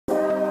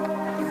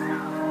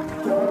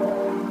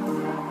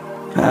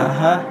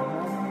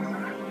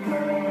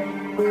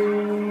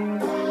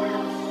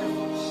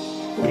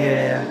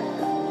Yeah.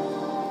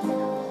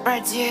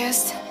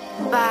 Produced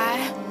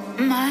by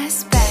my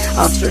space.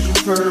 I'm searching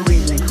for a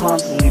reason,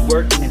 constantly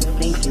working and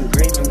thinking,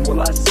 craving.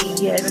 Will I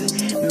see heaven?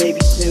 Maybe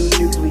soon.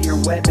 Nuclear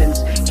weapons,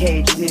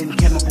 caged in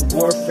chemical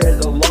warfare.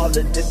 The law,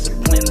 the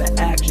discipline, the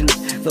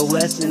actions, the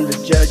lesson, the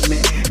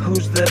judgment.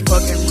 Who's the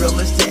fucking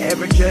realist to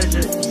ever judge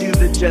it? Do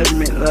the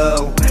judgment,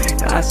 though.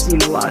 I've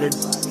seen a lot of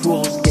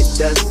fools get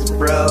dusted,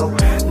 bro.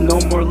 No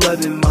more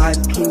love, in my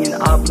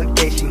opinion.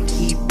 Obligation,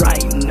 keep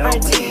writing, no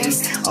hating.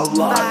 A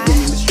lot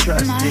been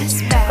mistrusted.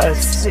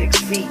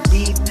 6 feet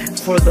deep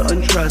for the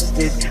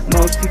untrusted.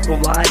 Most people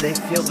lie, they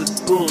feel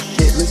this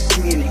bullshit,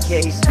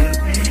 miscommunication.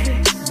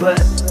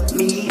 But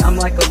me, I'm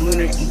like a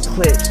lunar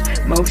eclipse.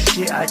 Most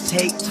shit, I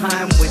take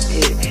time with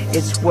it.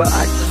 It's what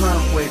I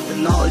come with. The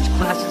knowledge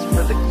classes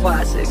for the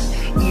classics.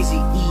 Easy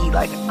E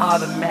like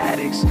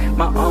automatics.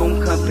 My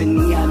own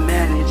company I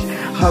manage.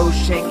 Hoes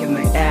shaking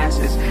their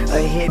asses.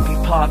 A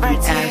hippie popping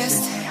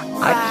acid.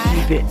 I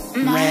keep it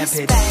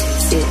rampant.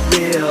 It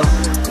real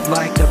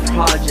like the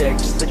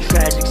projects. The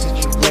tragic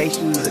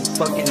situation that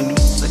fucking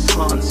meets the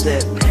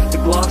concept. The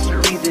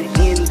glossary, the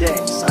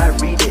index, I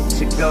read it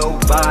to go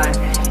by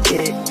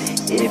it.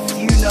 If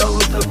you know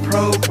the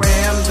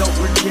program, don't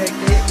reject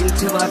it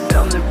until I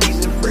found the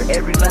reason for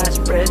every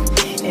last breath.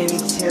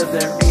 Until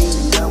there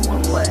ain't no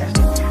one left.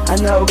 I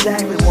know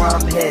exactly where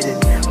I'm headed.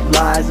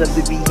 Lies of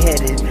the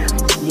beheaded.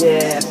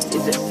 Yeah,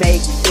 is it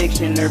fake,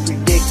 fiction, or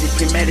predicted,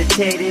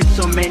 premeditated?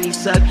 So many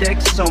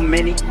subjects, so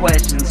many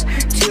questions.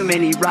 Too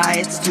many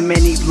riots, too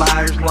many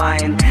liars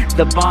lying.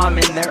 The bomb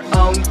in their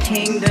own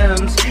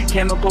kingdoms.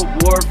 Chemical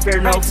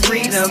warfare, no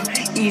freedom.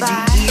 Easy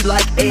E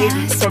like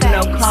AIDS from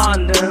no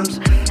condoms.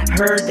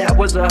 Heard that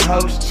was a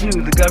host too.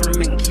 The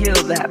government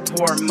killed that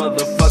poor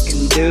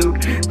motherfucking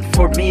dude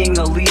for being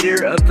a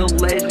leader of the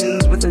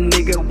legends with a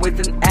nigga with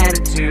an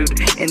attitude.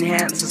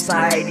 Enhance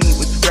society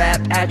with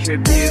rap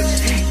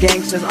attributes.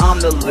 Gangsters on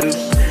the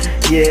loose,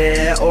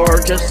 yeah,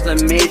 or just a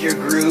major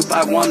group.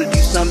 I wanna do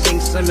something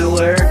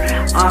similar.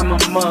 I'm a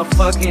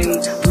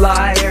motherfucking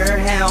liar.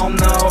 Hell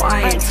no,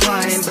 I ain't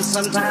trying, but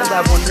sometimes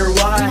I wonder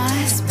why.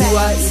 Do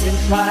I even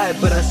try?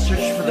 But I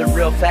search for the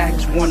real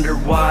facts, wonder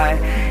why.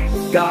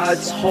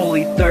 God's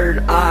holy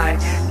third eye,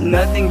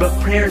 nothing but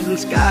prayers and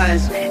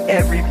skies.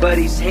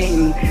 Everybody's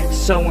hating,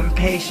 so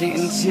impatient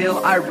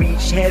until I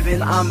reach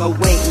heaven. I'm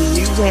awaiting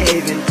new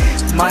haven.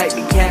 Might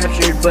be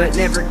captured but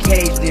never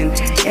caged in.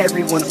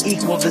 Everyone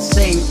equal, the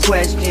same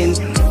question.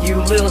 You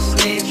little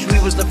snitch, we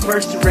was the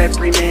first to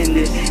reprimand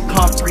it.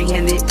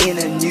 Comprehend it in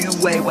a new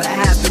way. What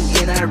happened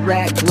in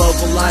Iraq,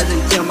 globalized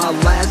until my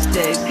last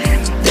days.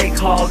 They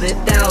called it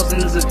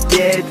thousands of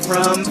dead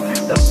from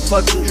the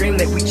fucking dream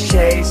that we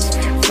chased.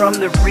 From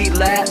the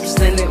relapse,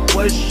 then it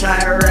was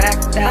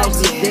Chirac.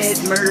 Thousands dead,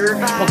 murder,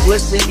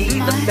 publicity,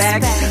 the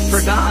facts.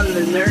 Forgotten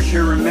the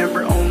nurture,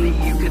 remember only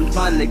you can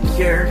find the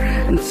cure.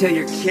 Until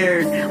you're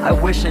cured, I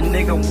wish a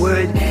nigga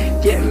would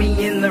get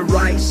me in the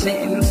right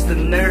sentence. The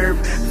nerve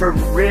for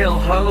real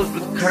hoes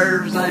with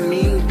curves, I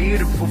mean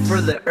beautiful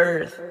for the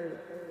earth.